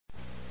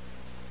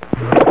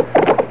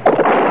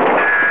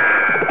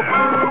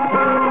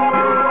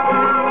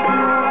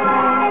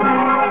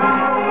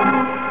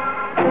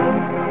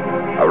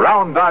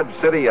Around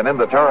Dodge City and in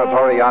the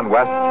territory on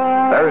West,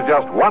 there's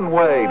just one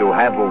way to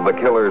handle the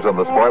killers and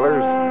the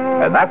spoilers,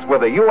 and that's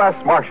with a U.S.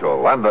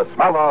 Marshal and the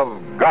smell of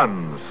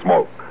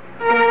Gunsmoke.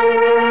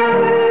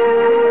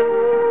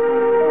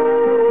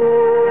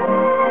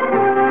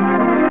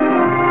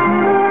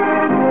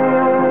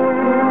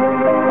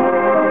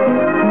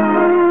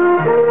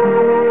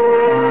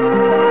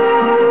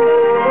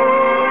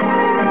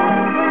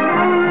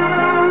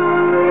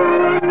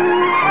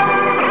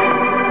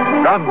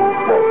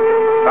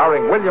 Gunsmoke,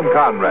 starring William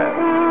Conrad,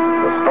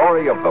 the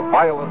story of the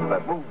violence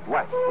that moved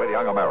west with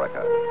young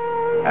America,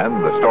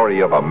 and the story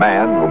of a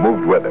man who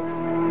moved with it.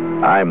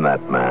 I'm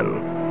that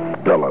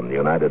man, Dillon,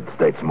 United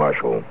States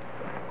Marshal.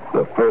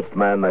 The first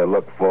man they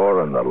look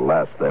for and the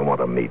last they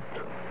want to meet.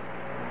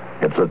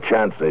 It's a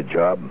chancy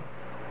job,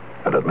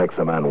 and it makes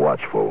a man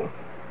watchful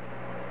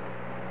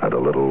and a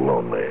little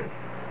lonely.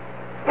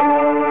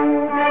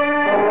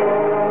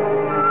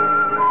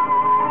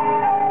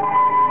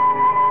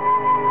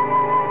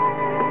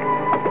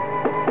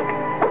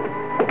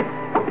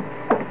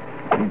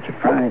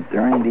 Right,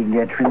 there ain't any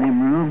gets in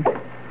them rooms.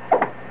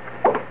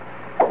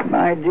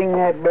 My jing,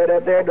 that bed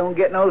up there don't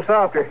get no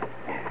softer.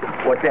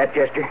 What's that,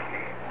 Chester?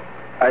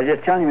 I was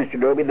just telling you, Mr.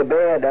 Dobie, the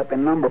bed up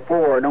in number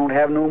 4 don't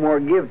have no more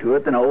give to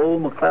it than an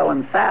old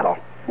McClellan saddle.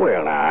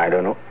 Well, now, I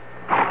don't know.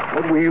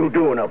 What were you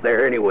doing up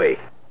there anyway?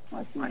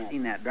 I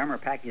seen that drummer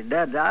pack his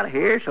duds out of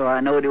here, so I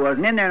knowed he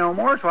wasn't in there no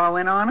more, so I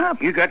went on up.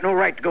 You got no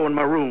right to go in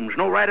my rooms.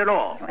 No right at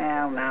all.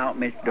 Well, now,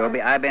 Mr.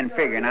 Dobie, I've been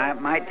figuring I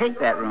might take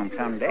that room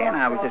someday, and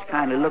I was just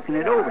kind of looking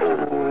it over.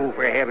 Oh,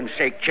 for heaven's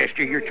sake,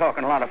 Chester, you're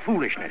talking a lot of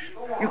foolishness.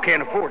 You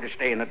can't afford to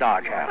stay in the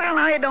Dodge House. Well,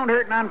 now, it don't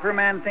hurt none for a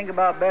man to think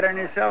about bettering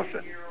himself.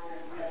 So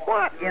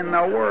what in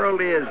the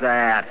world is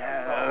that?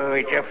 Oh,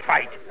 it's a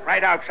fight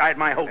right outside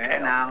my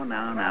hotel.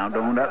 Now,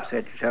 don't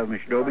upset yourself,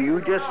 Mr. Dobie. You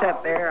just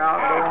sit there.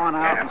 I'll go on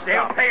out.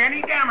 They'll pay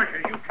any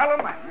damages. You tell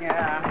them that.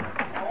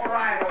 Yeah. All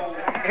right, old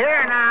man.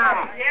 Here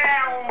now.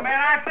 Yeah, old man,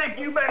 I think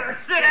you better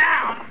sit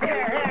down.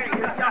 Here,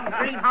 you young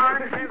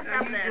greenheart.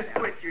 You just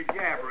quit your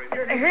jabbering.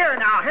 Here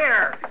now,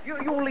 here.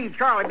 You leave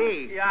Charlie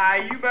be. Yeah,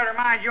 you better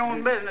mind your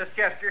own business,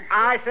 Chester.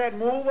 I said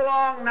move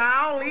along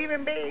now. Leave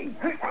him be.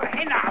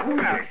 Hey, now,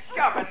 who's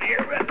shoving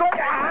here? Go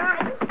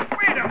on.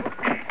 Wait a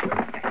minute.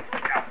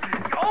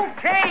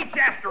 Okay,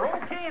 Chester,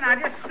 okay. Now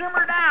just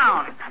simmer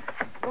down.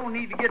 Don't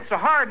need to get so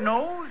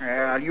hard-nosed.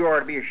 Well, you ought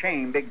to be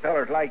ashamed, big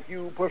fellers like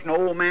you pushing an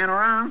old man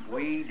around.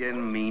 We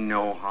didn't mean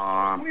no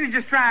harm. We was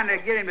just trying to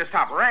get him to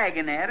stop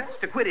ragging at us,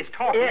 to quit his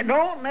talking. It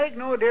don't make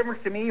no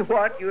difference to me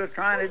what you was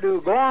trying to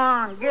do. Go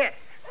on, get.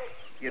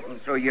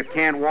 Getting so you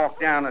can't walk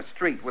down the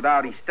street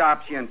without he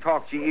stops you and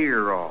talks your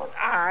ear off.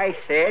 I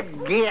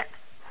said get.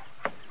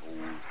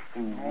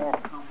 Oh,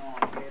 come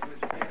on, kid.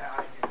 Let's get out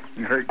of here.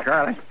 You hurt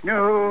Charlie?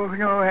 No,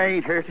 I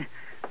ain't hurt.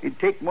 It'd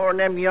take more than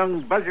them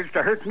young buzzards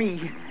to hurt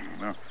me.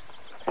 Well,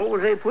 what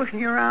was they pushing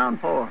you around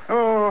for?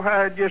 Oh,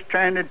 I was just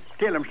trying to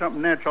tell them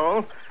something, that's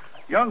all.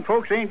 Young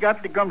folks ain't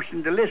got the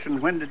gumption to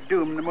listen when to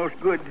do 'em the most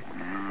good.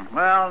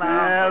 Well,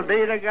 now... Well,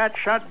 they'd have got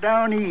shot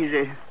down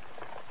easy.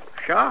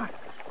 Shot?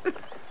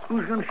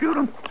 Who's going to shoot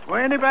 'em?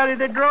 Well, anybody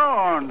they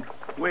draw on,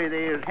 the way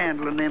they is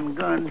handling them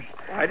guns.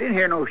 I didn't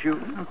hear no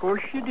shooting. Of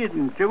course you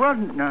didn't. There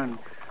wasn't none.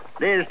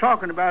 They was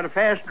talking about a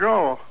fast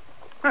draw.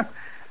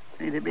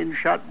 They'd have been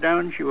shot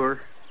down,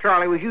 sure.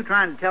 Charlie, was you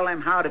trying to tell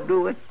them how to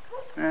do it?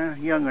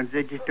 Young ones,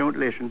 they just don't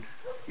listen.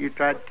 You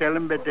try to tell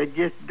them, but they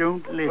just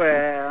don't listen.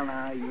 Well,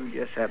 now, you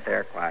just sit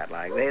there quiet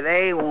like.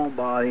 They won't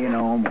bother you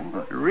no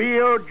more.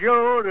 Rio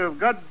Joe would have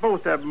got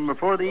both of them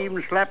before they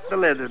even slapped the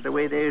leather the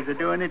way they was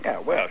doing it. Yeah,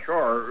 well,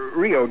 sure,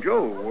 Rio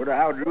Joe would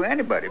have outdrew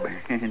anybody, but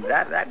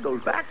that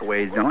goes back a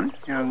ways, don't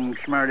it? Young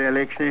smart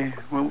Alex, they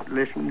won't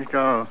listen at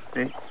all.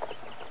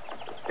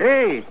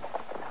 Hey,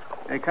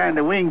 they kind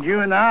of winged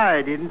you in the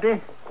eye, didn't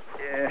they?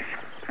 Yeah,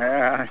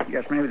 I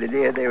guess maybe they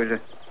did. There was a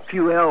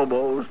few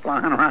elbows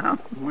flying around.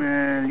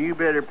 Well, you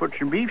better put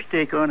some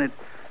beefsteak on it.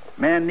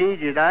 Man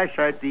needs his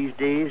eyesight these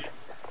days.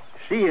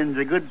 Seeing's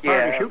a good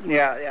part of shooting.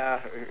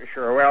 Yeah,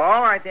 sure. Well,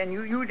 all right, then.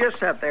 You just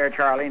sit there,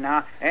 Charlie,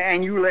 now,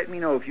 and you let me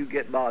know if you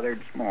get bothered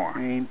some more.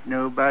 Ain't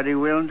nobody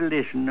willing to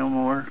listen no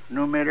more,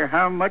 no matter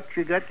how much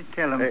you got to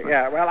tell them.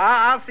 Yeah, well,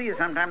 I'll see you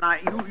sometime. Now,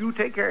 you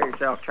take care of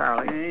yourself,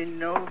 Charlie. Ain't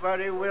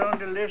nobody willing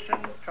to listen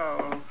at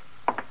all.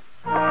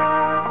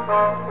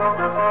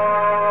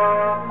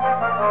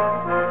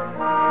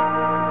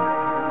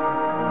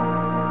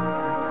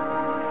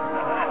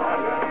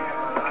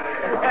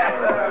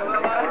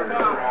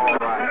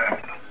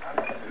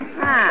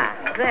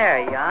 There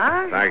you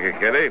are. Thank you,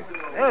 Kitty.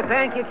 Oh,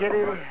 thank you,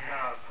 Kitty.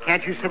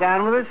 Can't you sit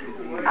down with us?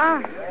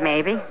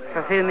 Maybe, for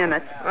a few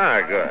minutes.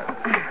 Good.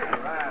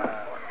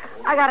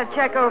 I got to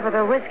check over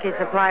the whiskey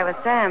supply with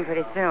Sam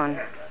pretty soon.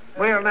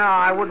 Well, now,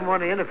 I wouldn't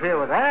want to interfere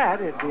with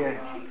that. It'd be a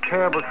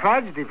terrible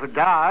tragedy for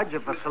Dodge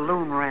if a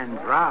saloon ran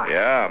dry.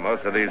 Yeah,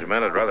 most of these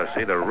men would rather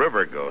see the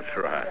river go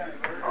dry.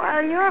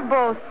 Well, you're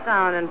both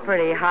sounding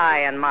pretty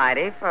high and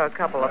mighty for a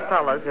couple of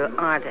fellas who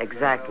aren't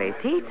exactly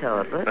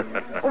teetotalers.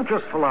 Oh,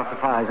 just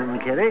philosophizing,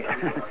 Kitty.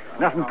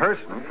 Nothing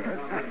personal.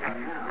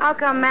 How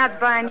come Matt's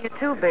buying you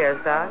 2 beers,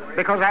 Doc?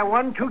 Because I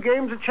won 2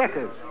 games of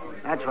checkers.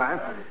 That's why.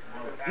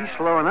 He's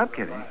slowing up,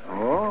 Kitty.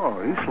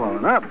 Oh, he's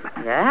slowing up.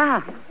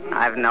 Yeah,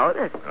 I've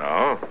noticed.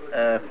 Oh?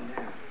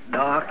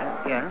 Doc,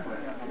 yeah?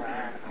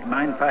 You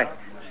mind if I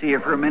see you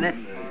for a minute?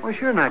 Well,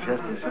 sure not,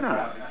 Chester. Sit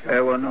down.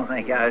 Well, no,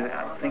 thank you. I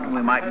was thinking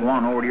we might go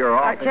on over to your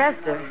office.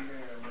 Chester,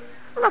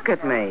 look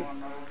at me.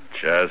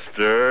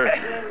 Chester?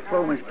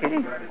 Hello, Miss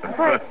Kitty.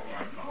 Wait,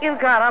 you've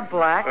got a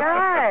black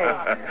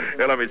eye.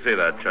 Here, let me see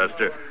that,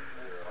 Chester.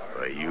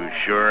 Well, you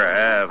sure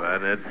have,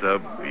 and it's a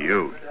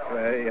beaut.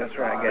 That's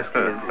right, I guess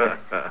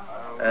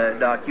it is.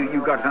 Doc,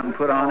 you got something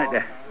put on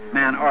it?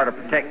 Man ought to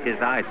protect his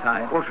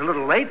eyesight. Well, it's a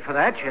little late for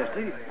that,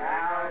 Chester.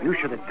 You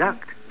should have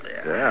ducked.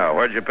 Yeah,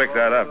 where'd you pick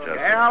that up, Chester?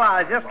 Well,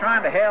 I was just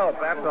trying to help,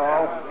 that's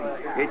all.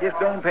 It just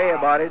don't pay a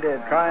body to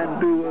try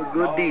and do a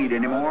good deed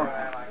anymore.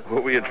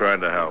 Who were you trying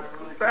to help?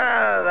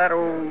 That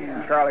old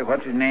Charlie,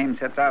 what's his name,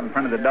 sits out in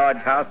front of the Dodge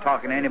house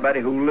talking to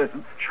anybody who'll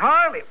listen.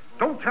 Charlie,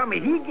 don't tell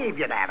me he gave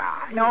you that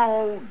eye.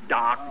 No,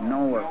 Doc,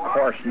 no, of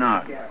course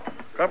not. A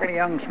couple of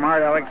young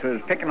smart alecks was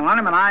picking on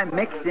him, and I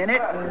mixed in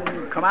it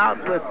and come out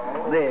with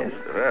this.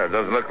 Yeah, it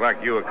doesn't look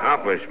like you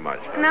accomplished much.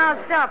 Now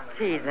stop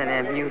teasing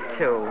him, you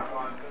two.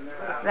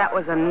 That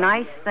was a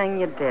nice thing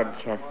you did,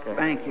 Chester.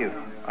 Thank you.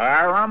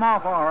 I run him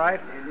off all right.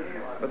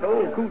 But the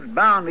old coot's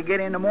bound to get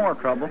into more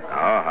trouble.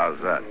 Oh, how's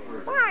that?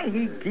 Why,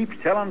 he keeps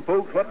telling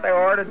folks what they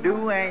ought to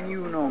do, and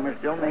you know,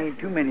 Mr. Dillon, there ain't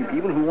too many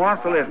people who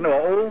wants to listen to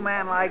an old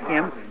man like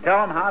him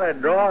tell them how to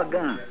draw a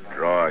gun.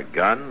 Draw a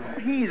gun?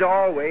 He's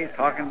always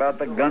talking about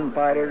the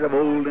gunfighters of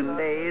olden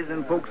days,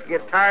 and folks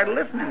get tired of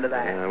listening to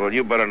that. Yeah, well,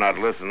 you better not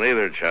listen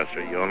either,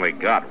 Chester. You only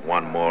got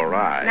one more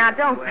eye. Now,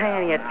 don't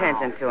pay any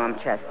attention to him,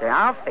 Chester.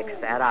 I'll fix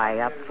that eye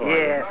up for you.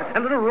 Yes, a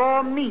little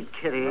raw meat,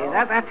 Kitty.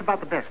 That's about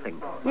the best thing.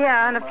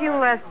 Yeah, and a few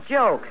less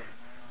jokes.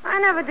 I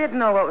never did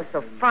know what was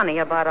so funny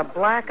about a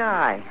black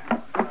eye.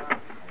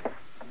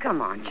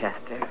 Come on,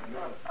 Chester.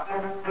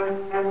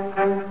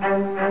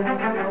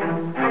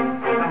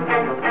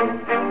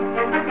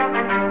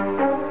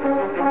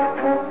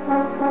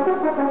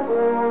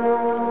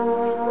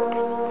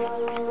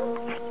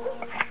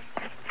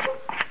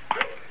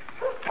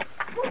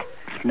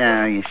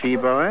 Now, you see,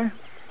 boy,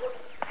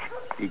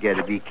 you got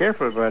to be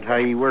careful about how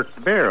you work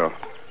the barrel.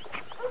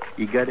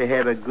 You got to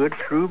have a good,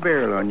 true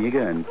barrel on your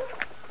gun.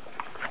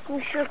 You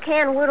sure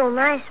can whittle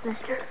nice,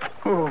 mister.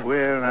 Oh,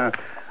 well,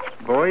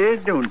 boy,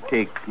 it don't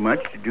take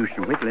much to do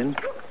some whittling.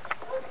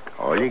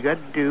 All you got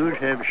to do is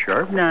have a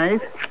sharp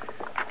knife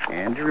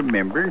and a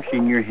remembrance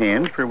in your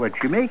hand for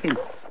what you're making.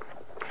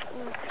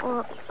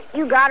 Well,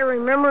 you got a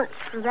remembrance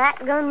for that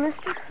gun,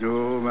 mister?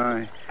 Oh,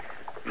 my.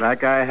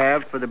 Like I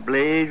have for the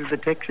blaze of the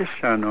Texas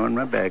sun on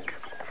my back.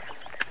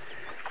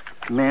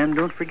 Man,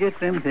 don't forget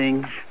them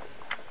things.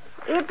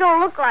 It don't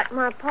look like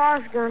my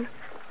pa's gun.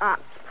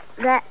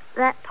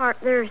 That part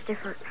there is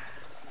different.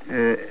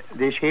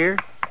 This here?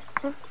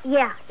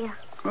 Yeah.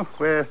 Oh,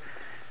 well,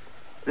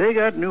 they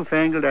got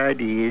newfangled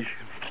ideas.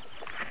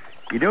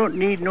 You don't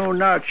need no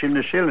notch in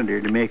the cylinder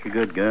to make a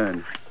good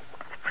gun.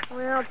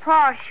 Well,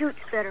 pa shoots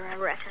better, I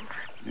reckon.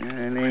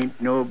 And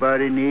ain't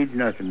nobody needs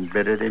nothing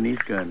better than his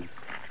gun.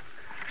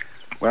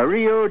 Why,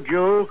 Rio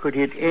Joe could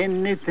hit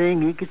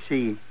anything he could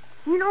see.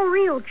 You know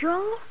Rio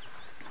Joe?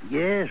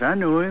 Yes, I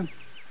know him.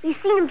 You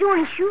seen him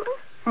doing shooting?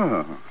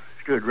 Oh,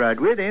 stood right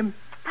with him.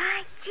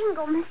 By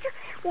jingo, mister.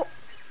 Well,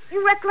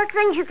 you recollect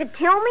things you could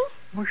tell me?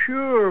 Well,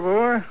 sure,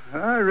 boy.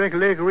 I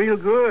recollect real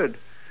good.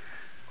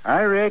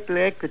 I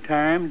recollect the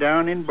time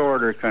down in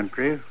border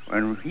country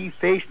when he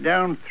faced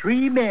down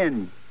 3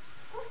 men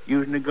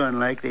using a gun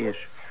like this.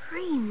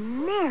 3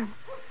 men?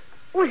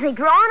 Was they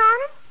drawing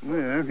on him?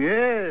 Well,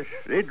 yes,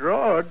 they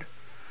drawed.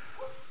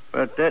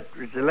 But that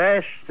was the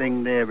last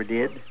thing they ever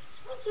did.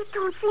 It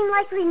don't seem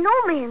likely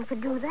no man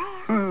could do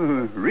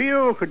that.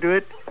 Rio could do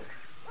it.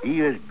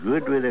 He was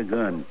good with a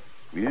gun.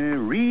 Yeah,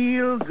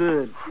 real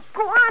good.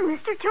 Go on,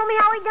 mister. Tell me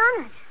how he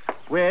done it.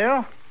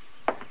 Well,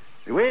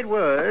 the way it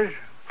was,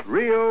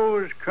 Rio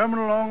was coming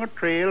along a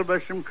trail by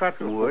some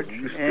cottonwoods.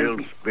 You still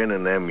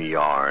spinning them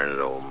yarns,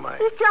 old man.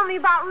 He's telling me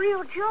about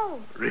Rio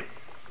Joe.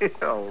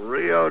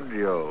 Rio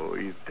Joe.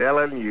 He's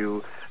telling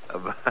you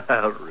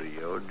about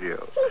Rio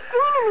Joe. He's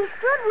seen him. He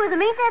stood with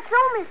him. Ain't that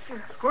so, mister?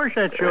 Of course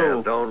that's so.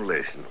 Well, don't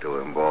listen to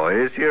him, boy.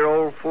 This here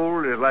old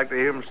fool is like to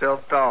hear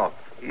himself talk.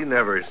 He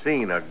never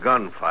seen a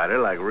gunfighter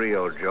like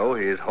Rio Joe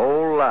his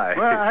whole life.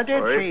 Well, I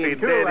did or see if he him,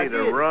 too. did, I he'd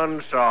did. have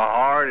run so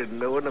hard it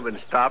wouldn't have been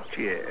stopped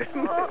yet.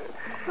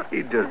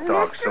 He just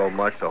talks so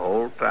much the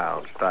whole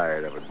town's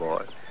tired of it,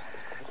 boy.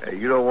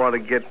 You don't want to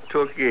get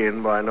took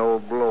in by no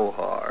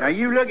blowhard. Now,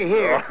 you look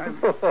here.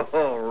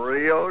 Oh,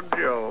 Rio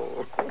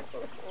Joe.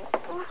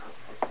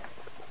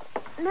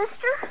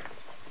 Mister?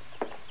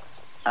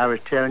 I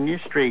was telling you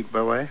straight,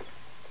 boy.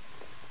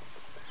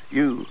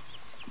 You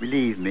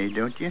believe me,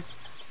 don't you?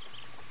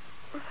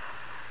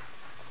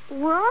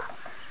 Well,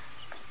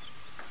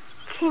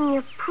 can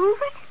you prove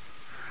it?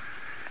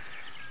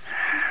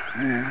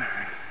 Yeah,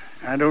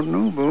 I don't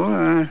know,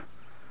 boy.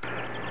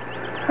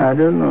 I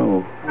don't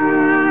know.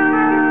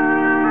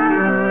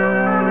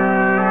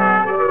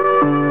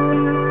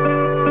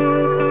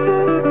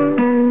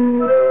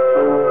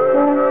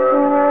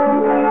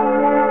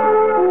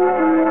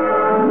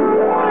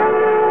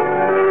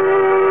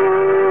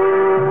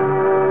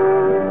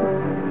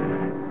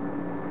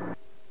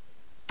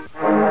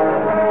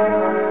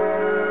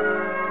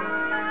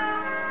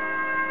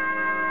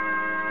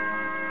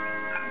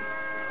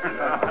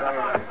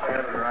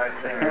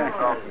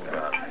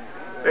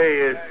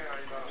 Hey,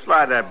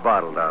 slide that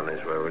bottle down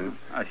this way, will you?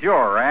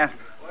 Sure, Rasp.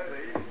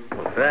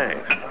 Well,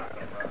 thanks.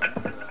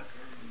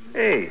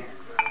 Hey,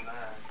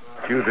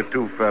 you the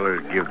two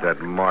fellers give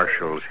that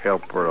marshal's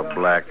helper a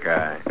black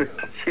eye.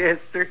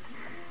 Chester?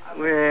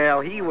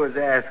 Well, he was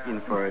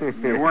asking for it.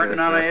 It weren't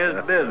none of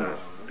his business.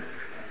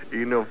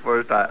 You know,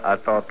 first I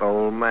thought the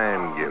old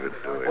man gave it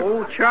to him.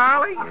 Old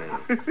Charlie?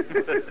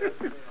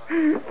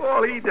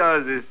 All he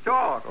does is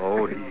talk.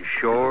 Oh, he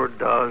sure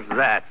does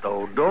that,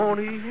 though, don't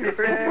he? You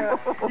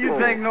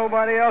think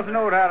nobody else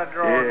knowed how to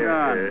draw a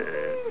gun?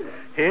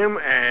 Him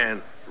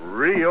and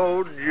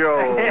Rio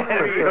Joe.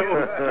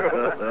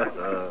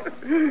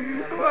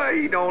 Why,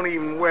 he don't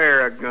even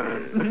wear a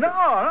gun.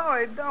 No,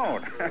 he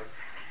don't.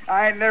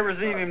 I ain't never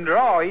seen him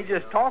draw. He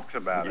just talks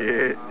about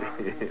it.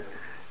 Yeah. It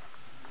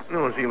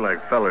don't seem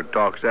like feller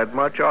talks that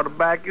much ought to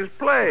back his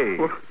play.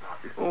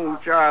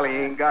 Old Charlie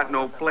ain't got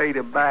no play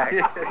to back.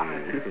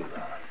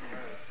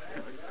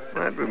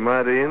 Might be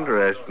mighty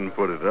interesting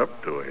put it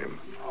up to him.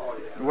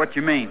 What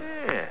you mean?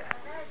 Yeah,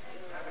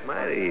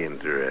 mighty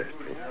interesting.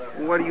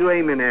 What are you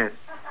aiming at?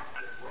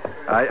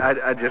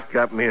 I just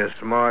got me a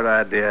smart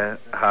idea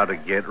how to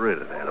get rid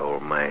of that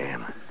old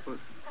man.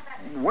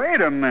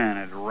 Wait a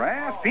minute,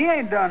 Rasp. He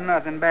ain't done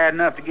nothing bad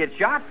enough to get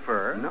shot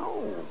for.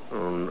 No.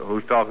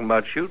 Who's talking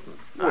about shooting?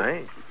 I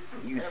ain't.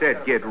 You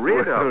said get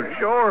rid of him.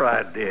 Sure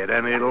I did,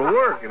 and it'll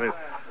work. And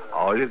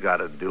all you got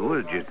to do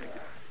is just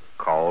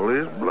call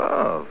his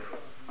bluff.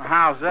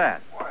 How's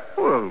that?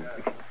 Well,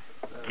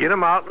 get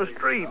him out in the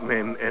street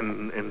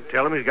and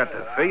tell him he's got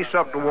to face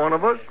up to one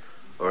of us,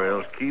 or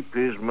else keep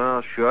his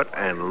mouth shut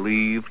and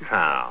leave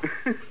town.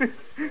 Yeah,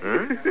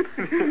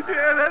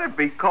 that'd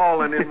be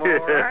calling him all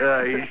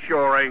right. He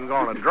sure ain't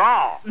gonna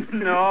draw.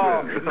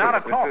 No, not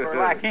a talker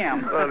like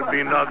him. That'd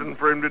be nothing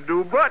for him to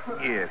do but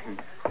get.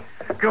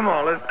 Come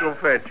on, let's go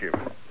fetch him.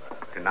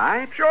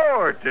 Tonight?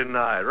 Sure,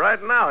 tonight.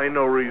 Right now, ain't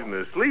no reason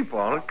to sleep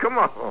on it. Come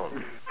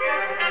on.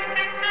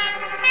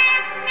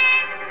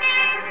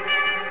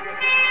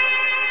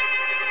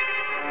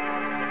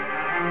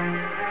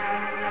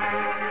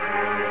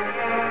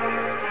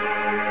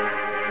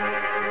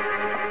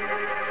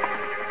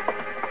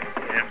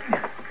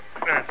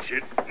 That's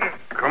it.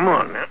 Come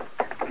on now.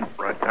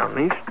 Right down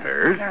these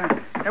stairs.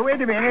 Now,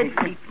 wait a minute.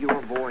 Keep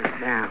your voice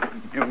down.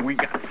 We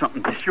got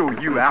something to show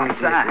you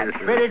outside.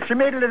 But it's the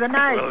middle of the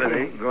night. Well, it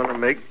ain't gonna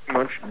make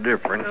much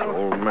difference,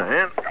 old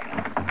man.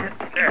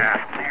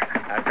 Yeah.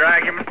 I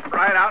drag him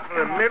right out in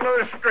the middle of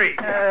the street.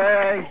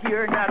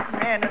 You're not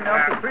man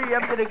enough to free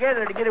up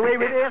together to get away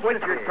with this.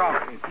 What you're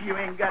talking? You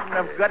ain't got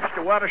enough guts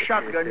to wad a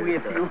shotgun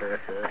with you.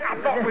 I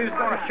thought we was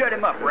going to shut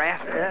him up,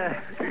 Rasp.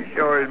 He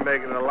sure is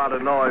making a lot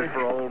of noise for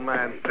an old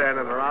man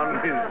standing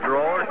around in his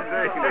drawers,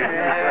 ain't he?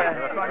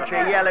 Bunch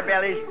of yellow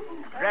bellies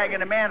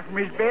dragging a man from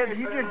his bed.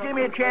 You just give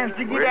me a chance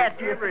to get We're at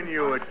you. giving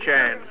you a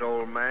chance,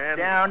 old man.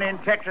 Down in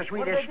Texas,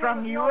 we just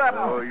strung you up.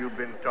 Oh, you've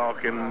been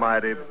talking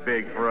mighty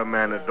big for a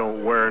man that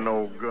don't wear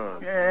no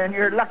gun. And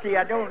you're lucky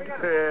I don't.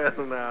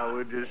 Well, now,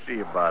 we'll just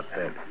see about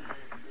that.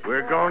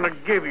 We're going to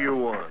give you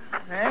one.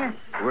 Eh?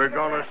 We're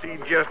going to see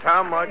just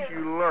how much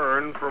you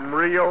learn from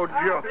Rio Joe.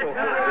 Now,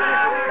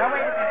 wait a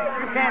minute.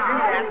 You can't do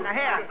that. Now,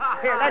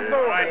 here, let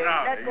go. Right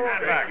now. Let go.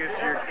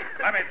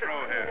 Let me throw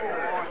here.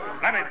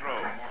 Let me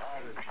throw.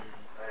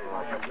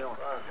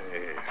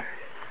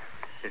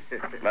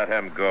 Let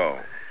him go.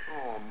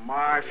 Oh,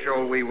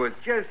 Marshal, we was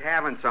just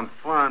having some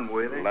fun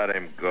with him. Let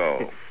him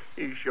go.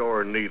 He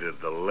sure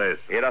needed the lesson.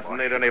 He doesn't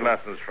need any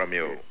lessons from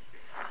you.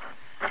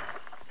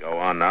 Go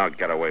on now.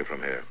 Get away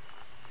from here.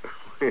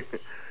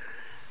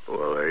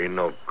 Well, there ain't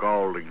no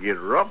call to get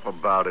rough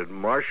about it,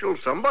 Marshal.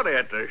 Somebody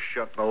had to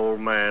shut the old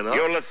man up.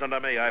 You listen to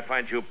me. I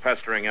find you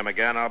pestering him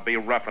again, I'll be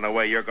rough in a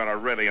way you're going to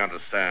really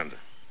understand.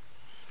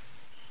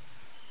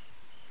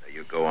 Now,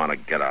 you go on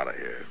and get out of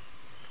here.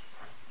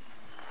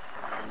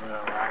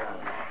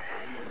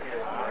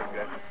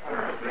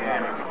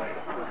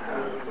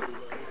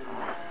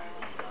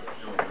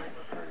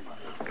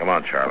 Come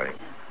on, Charlie.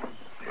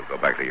 We'll go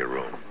back to your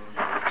room.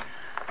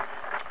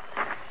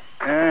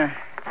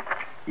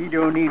 You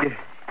don't need to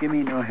give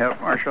me no help,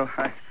 Marshal.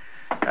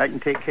 I can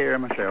take care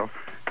of myself.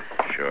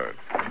 Sure.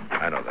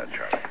 I know that,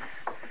 Charlie.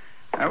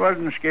 I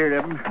wasn't scared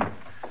of him.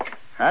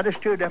 I just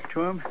stood up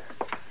to him.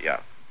 Yeah.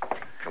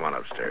 Come on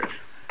upstairs.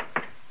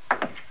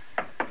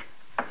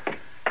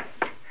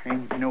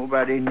 Ain't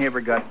nobody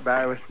never got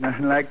by with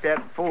nothing like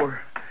that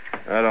before.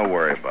 Don't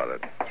worry about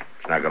it.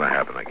 It's not going to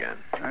happen again.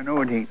 I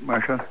know it ain't,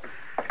 Marshal.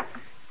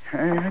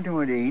 I know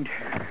it ain't.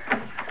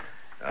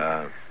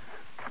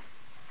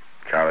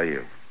 Charlie,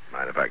 you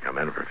mind if I come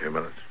in for a few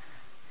minutes?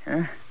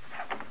 Huh?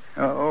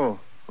 Oh,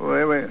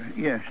 wait.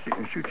 Yeah,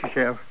 suit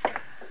yourself.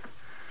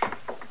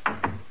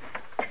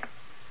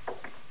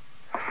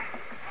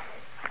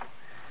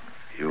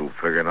 You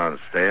figuring on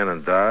staying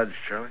in Dodge,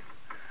 Charlie?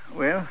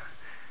 Well,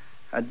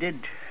 I did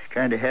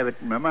kind of have it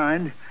in my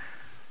mind.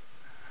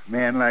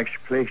 Man likes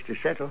a place to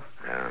settle.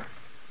 Yeah.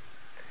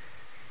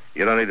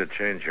 You don't need to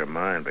change your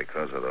mind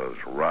because of those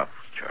roughs,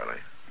 Charlie.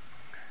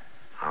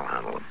 I'll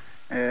handle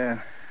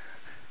them.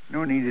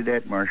 No need of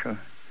that, Marshal.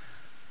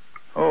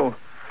 Oh,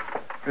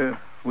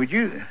 would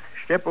you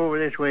step over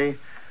this way?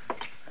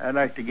 I'd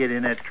like to get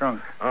in that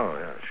trunk. Oh,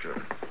 yeah,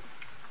 sure.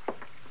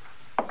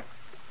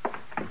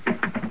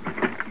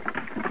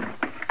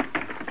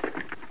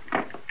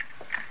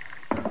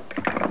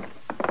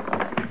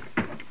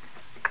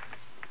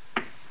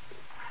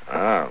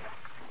 Oh,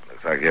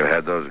 looks like you've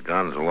had those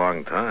guns a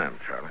long time,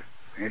 Charlie.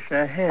 Yes,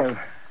 I have.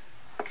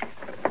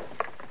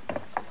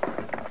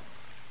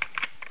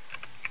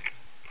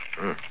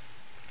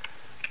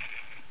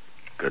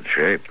 Good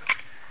shape.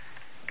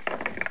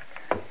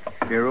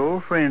 They're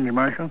old friends,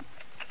 Marshal.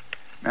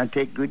 I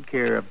take good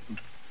care of them.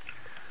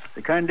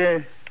 They kind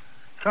of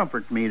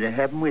comfort me to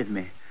have them with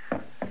me.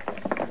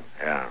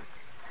 Yeah.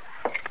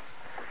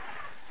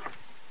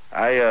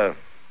 I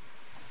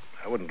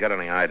wouldn't get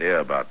any idea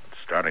about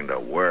starting to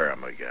wear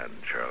them again,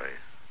 Charlie.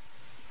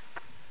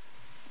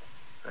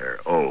 They're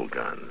old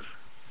guns.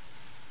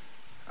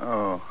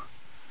 Oh.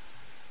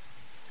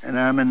 And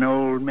I'm an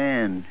old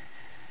man.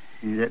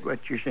 Is that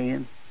what you're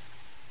saying?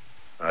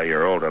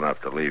 You're old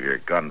enough to leave your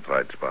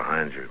gunfights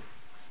behind you.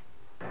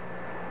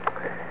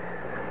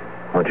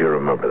 Won't you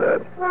remember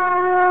that?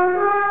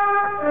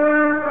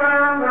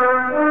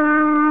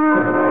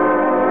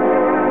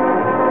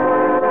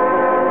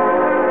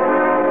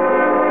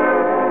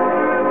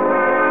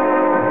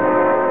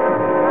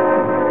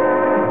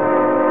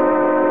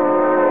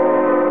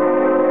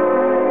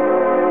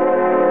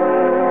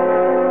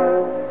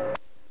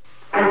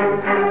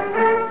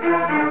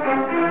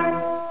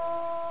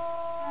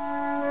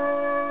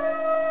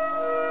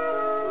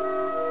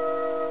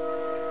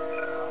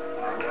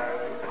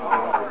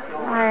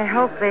 I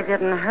hope they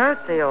didn't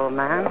hurt the old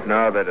man.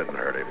 No, they didn't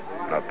hurt him.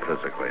 Not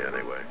physically,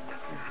 anyway.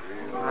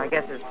 I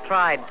guess his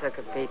pride took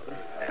a beating.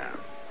 Yeah.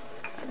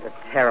 The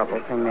terrible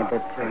thing they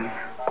did to him.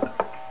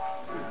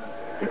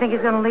 You think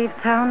he's going to leave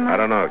town now? I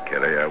don't know,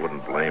 Kitty. I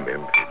wouldn't blame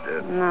him if he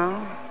did.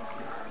 No.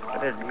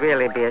 But it'd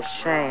really be a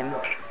shame.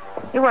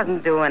 He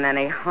wasn't doing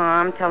any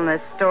harm, telling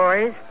his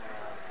stories.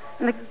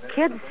 And the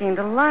kids seemed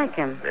to like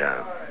him.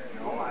 Yeah.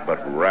 But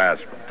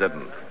Rasp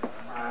didn't.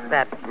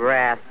 That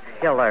Rasp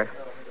Hiller.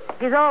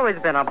 He's always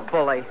been a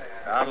bully.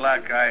 Not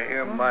like I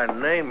hear my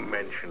name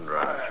mentioned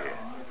around here.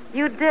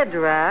 You did,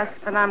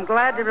 Rasp, and I'm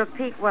glad to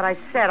repeat what I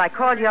said. I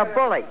called you a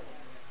bully.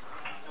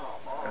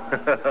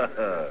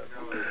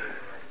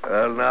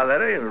 Well, now,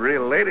 that ain't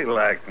real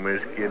ladylike,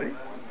 Miss Kitty.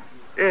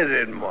 Is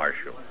it,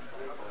 Marshal?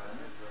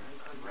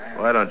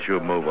 Why don't you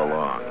move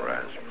along,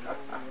 Rasp?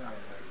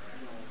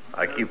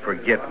 I keep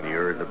forgetting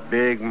you're the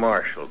big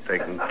marshal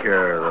taking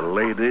care of the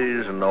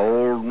ladies and the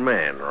old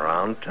men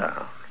around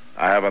town.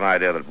 I have an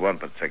idea that one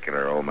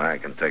particular old man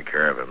can take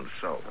care of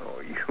himself.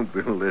 Oh, you've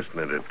been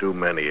listening to too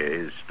many of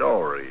his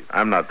stories.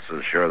 I'm not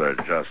so sure they're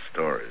just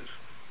stories.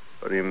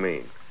 What do you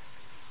mean?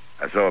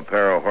 I saw a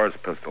pair of horse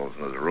pistols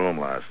in his room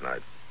last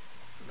night.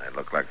 They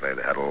looked like they'd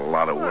had a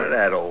lot of Well, work.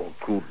 that old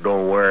coot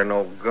don't wear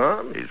no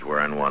gun. He's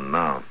wearing one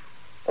now.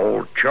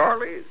 Old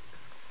Charlie?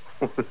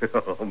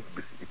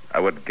 I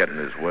wouldn't get in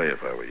his way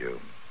if I were you.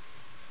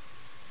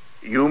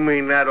 You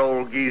mean that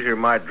old geezer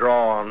might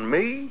draw on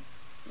me?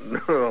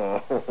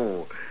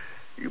 No.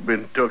 You've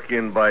been took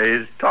in by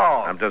his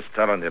talk. I'm just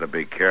telling you to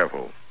be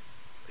careful.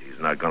 He's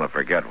not going to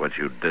forget what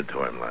you did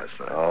to him last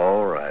night.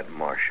 All right,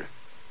 Marshal.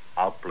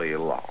 I'll play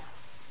along.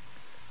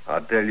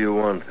 I'll tell you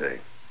one thing.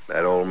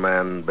 That old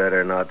man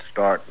better not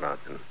start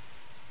nothing.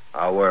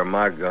 I wear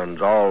my guns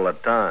all the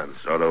time.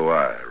 So do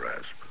I,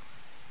 Rasp.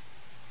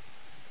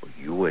 Well,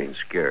 you ain't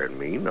scaring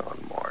me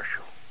none,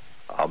 Marshal.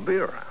 I'll be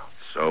around.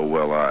 So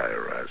will I,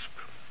 Rasp.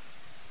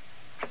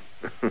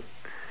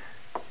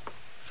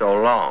 So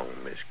long,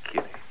 Miss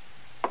Kitty.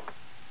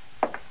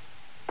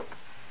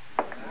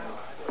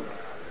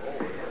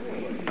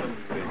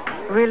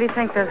 Really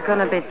think there's going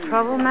to be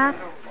trouble, Matt?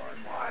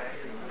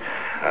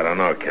 I don't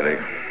know,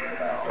 Kitty.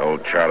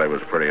 Old Charlie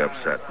was pretty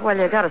upset. Well,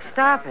 you got to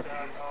stop it.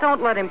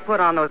 Don't let him put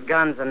on those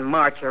guns and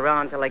march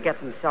around till he gets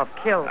himself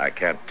killed. I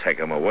can't take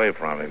him away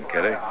from him,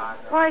 Kitty.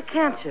 Why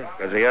can't you?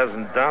 Because he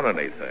hasn't done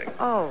anything.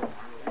 Oh,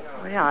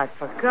 yeah, I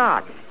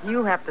forgot.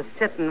 You have to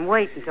sit and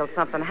wait until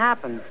something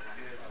happens.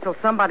 Till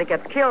somebody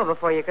gets killed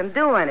before you can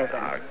do anything.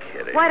 Oh,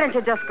 Kitty. Why don't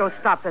you just go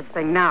stop this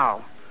thing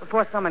now,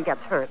 before someone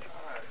gets hurt?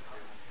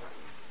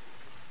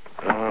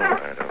 All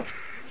right, I'll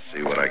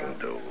see what I can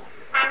do.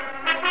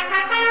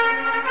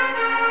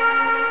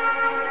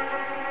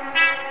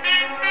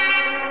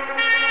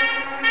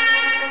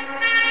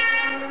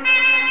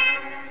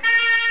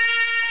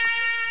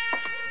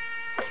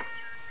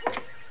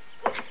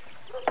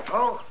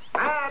 Oh,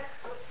 Matt.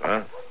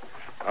 Huh?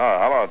 Oh,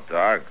 hello,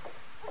 Doc.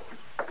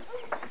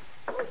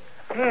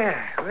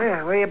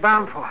 Yeah, where you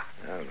bound for?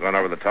 I'm going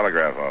over to the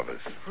telegraph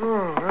office.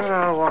 Oh, well,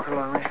 I'll walk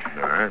along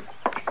there. All right.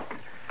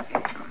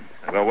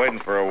 I've been waiting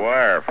for a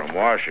wire from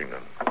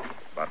Washington.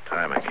 About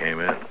time I came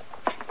in.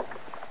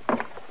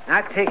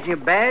 Not taking your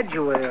badge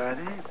away, are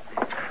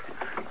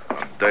they?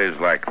 On days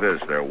like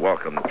this, they're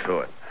welcome to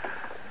it.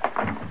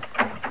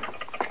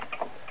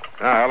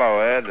 Hello,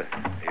 Ed.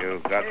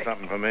 You got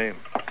something for me?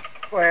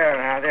 Well,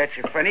 now, that's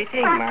a funny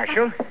thing,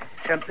 Marshal.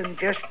 Something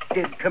just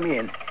did come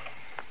in.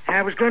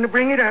 I was going to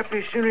bring it up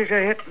as soon as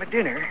I ate my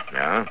dinner.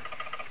 Yeah?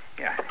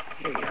 Yeah,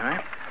 here you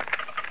are.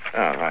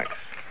 Oh, thanks.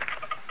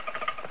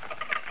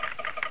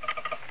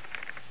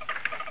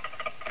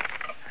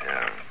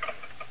 Yeah.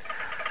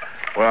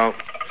 Well,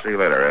 see you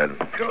later, Ed.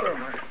 Sure,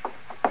 Marshal.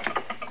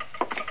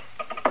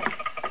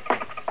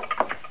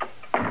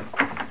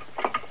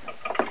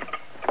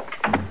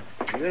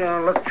 You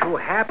don't look too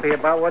happy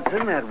about what's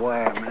in that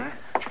wire, man.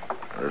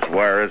 This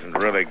wire isn't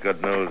really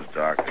good news,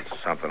 Doc.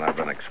 It's something I've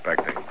been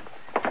expecting.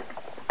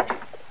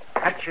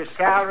 Cut your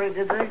salary,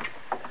 did they?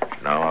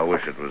 No, I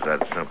wish it was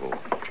that simple.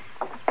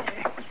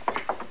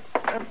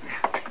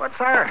 What's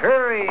our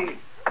hurry?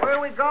 Where are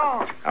we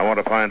going? I want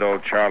to find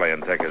old Charlie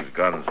and take his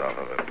guns off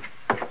of him.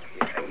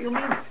 You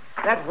mean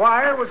that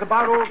wire was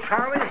about old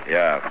Charlie?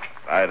 Yeah,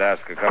 I'd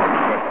ask a couple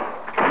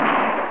of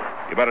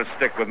questions. You better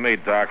stick with me,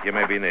 Doc. You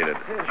may be needed.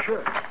 Yeah,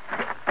 sure.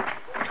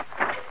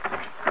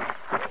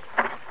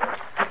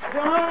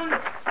 John?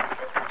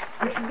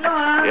 Mr.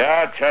 John?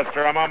 Yeah,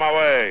 Chester, I'm on my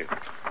way.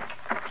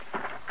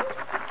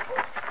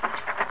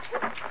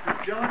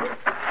 John?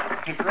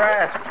 He's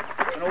right.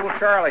 And old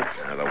Charlie.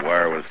 Yeah, the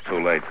wire was too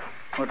late.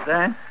 What's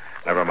that?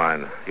 Never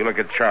mind. You look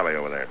at Charlie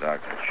over there,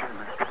 Doc. Sure,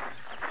 man.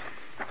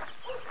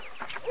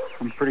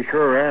 I'm pretty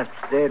sure Rasp's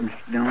dead,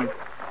 Mr. Dillon.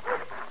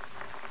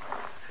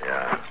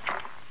 Yeah,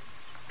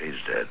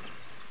 he's dead.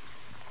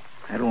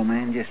 That old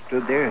man just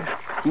stood there as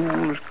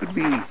cool as could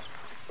be.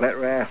 Let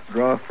Rasp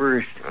draw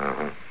first.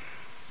 Uh-huh.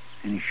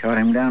 And he shot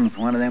him down with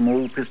one of them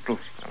old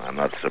pistols. I'm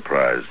not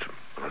surprised.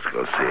 Let's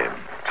go see him.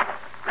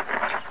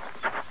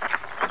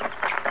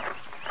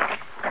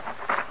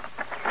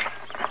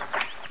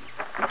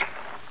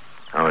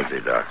 How is he,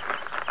 Doc?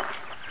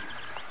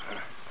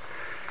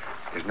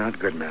 He's not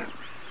good, man.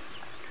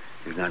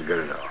 He's not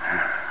good at all.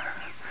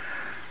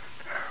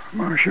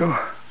 Marshal,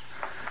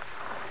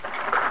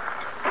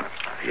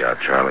 Yeah,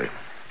 Charlie.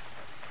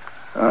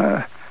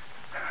 I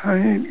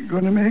ain't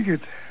gonna make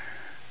it.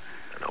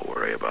 Don't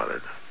worry about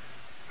it.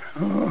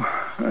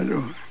 Oh,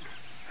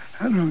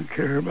 I don't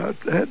care about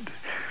that.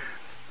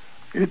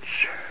 It's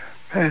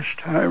past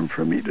time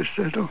for me to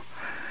settle.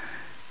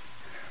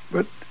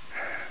 But,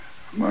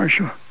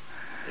 Marshal...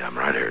 Yeah, I'm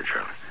right here,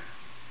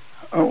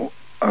 Charlie.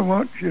 I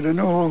want you to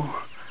know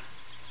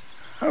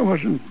I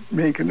wasn't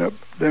making up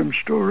them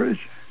stories.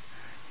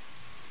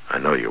 I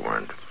know you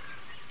weren't.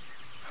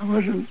 I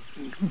wasn't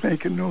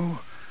making no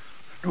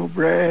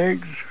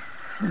brags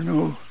or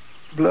no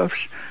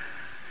bluffs.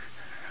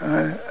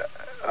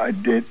 I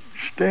did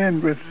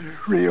stand with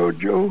Rio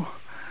Joe.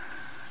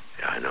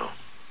 Yeah, I know.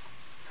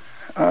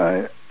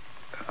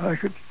 I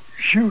could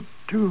shoot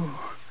too.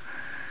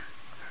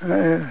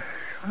 I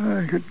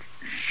could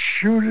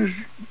shoot as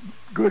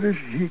good as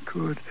he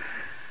could.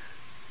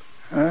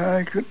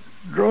 I could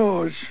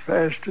draw as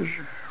fast as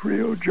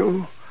Rio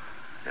Joe.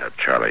 Yeah,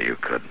 Charlie, you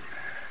could.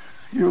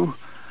 You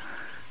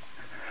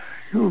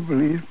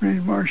believe me,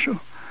 Marshal?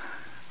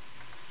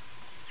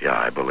 Yeah,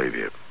 I believe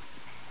you.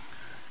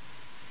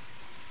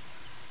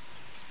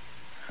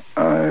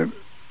 I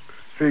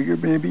figure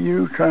maybe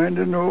you kind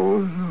of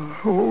know the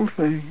whole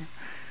thing.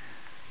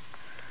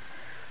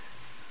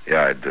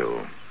 Yeah, I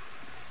do.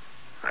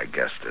 I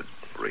guessed it,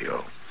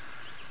 Rio.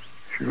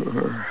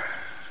 Sure.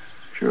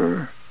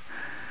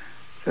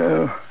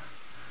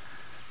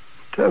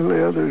 Tell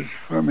the others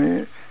for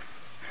me.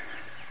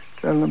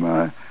 Tell them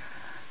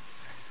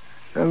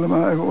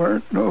I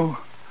weren't no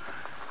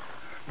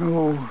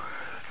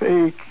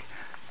fake.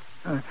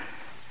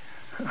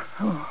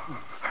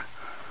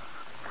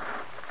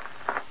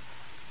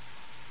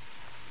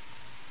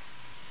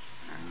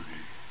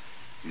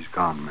 He's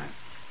gone, man.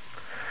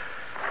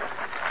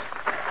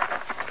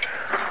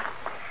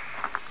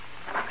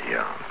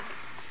 Yeah.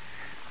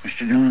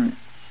 Mr. Dillon,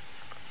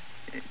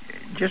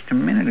 just a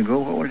minute ago,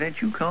 what was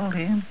that you called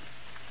him?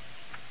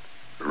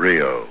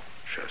 Rio,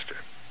 Chester.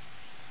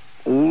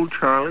 Old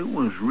Charlie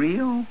was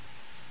Rio?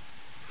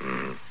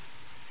 Mm-hmm.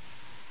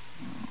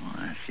 Oh,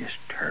 that's just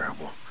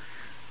terrible.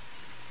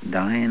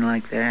 Dying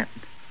like that.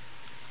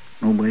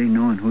 Nobody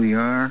knowing who you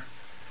are.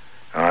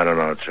 I don't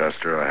know,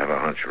 Chester. I have a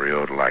hunch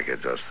Rio'd like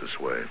it just this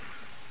way.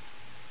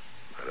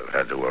 I'd have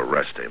had to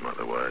arrest him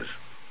otherwise.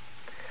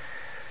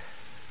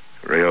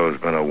 Rio's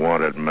been a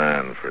wanted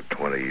man for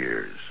 20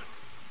 years.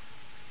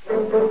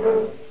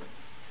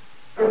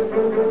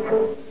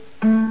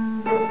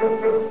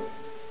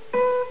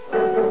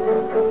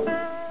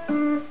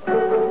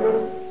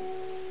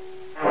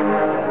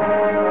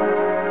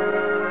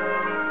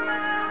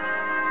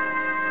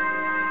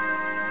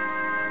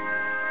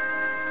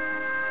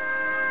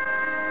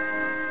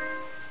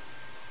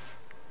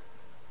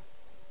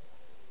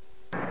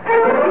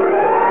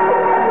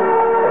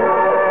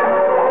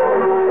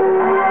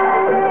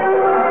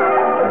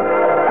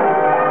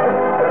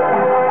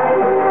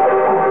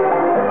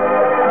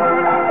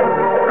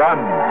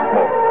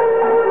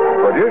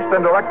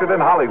 and directed in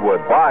Hollywood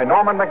by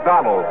Norman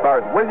Macdonald,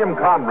 stars William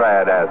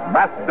Conrad as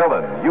Matt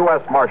Dillon,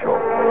 U.S. Marshal.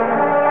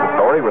 The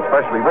story was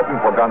specially written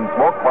for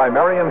Gunsmoke by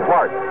Marion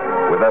Clark,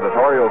 with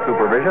editorial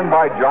supervision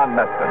by John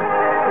Meston.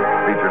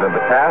 Featured in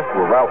the cast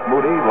were Ralph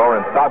Moody,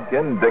 Lawrence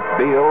Dobkin, Dick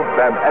Beale,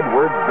 Sam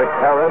Edwards, Vic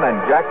Perrin, and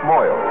Jack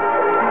Moyle.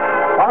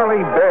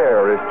 Harley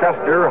Bear is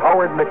Chester,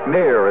 Howard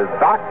McNear is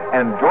Doc,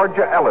 and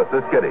Georgia Ellis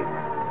is Kitty.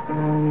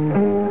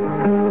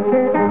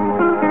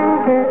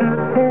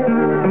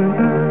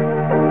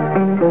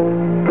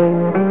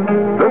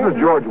 This is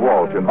George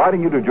Walsh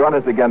inviting you to join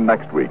us again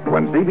next week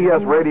when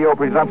CBS Radio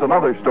presents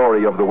another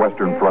story of the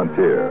Western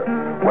frontier.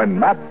 When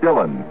Matt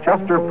Dillon,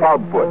 Chester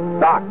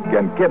Proudfoot, Doc,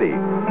 and Kitty,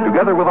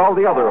 together with all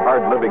the other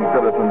hard-living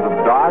citizens of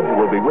Dodge,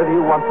 will be with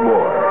you once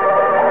more.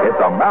 It's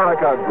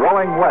America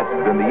growing west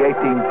in the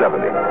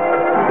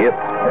 1870s. It's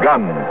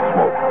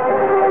Gunsmoke.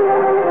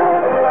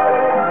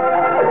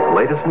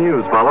 Latest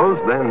news follows,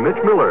 then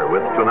Mitch Miller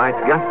with tonight's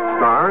guest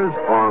stars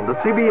on the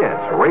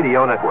CBS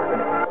Radio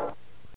Network.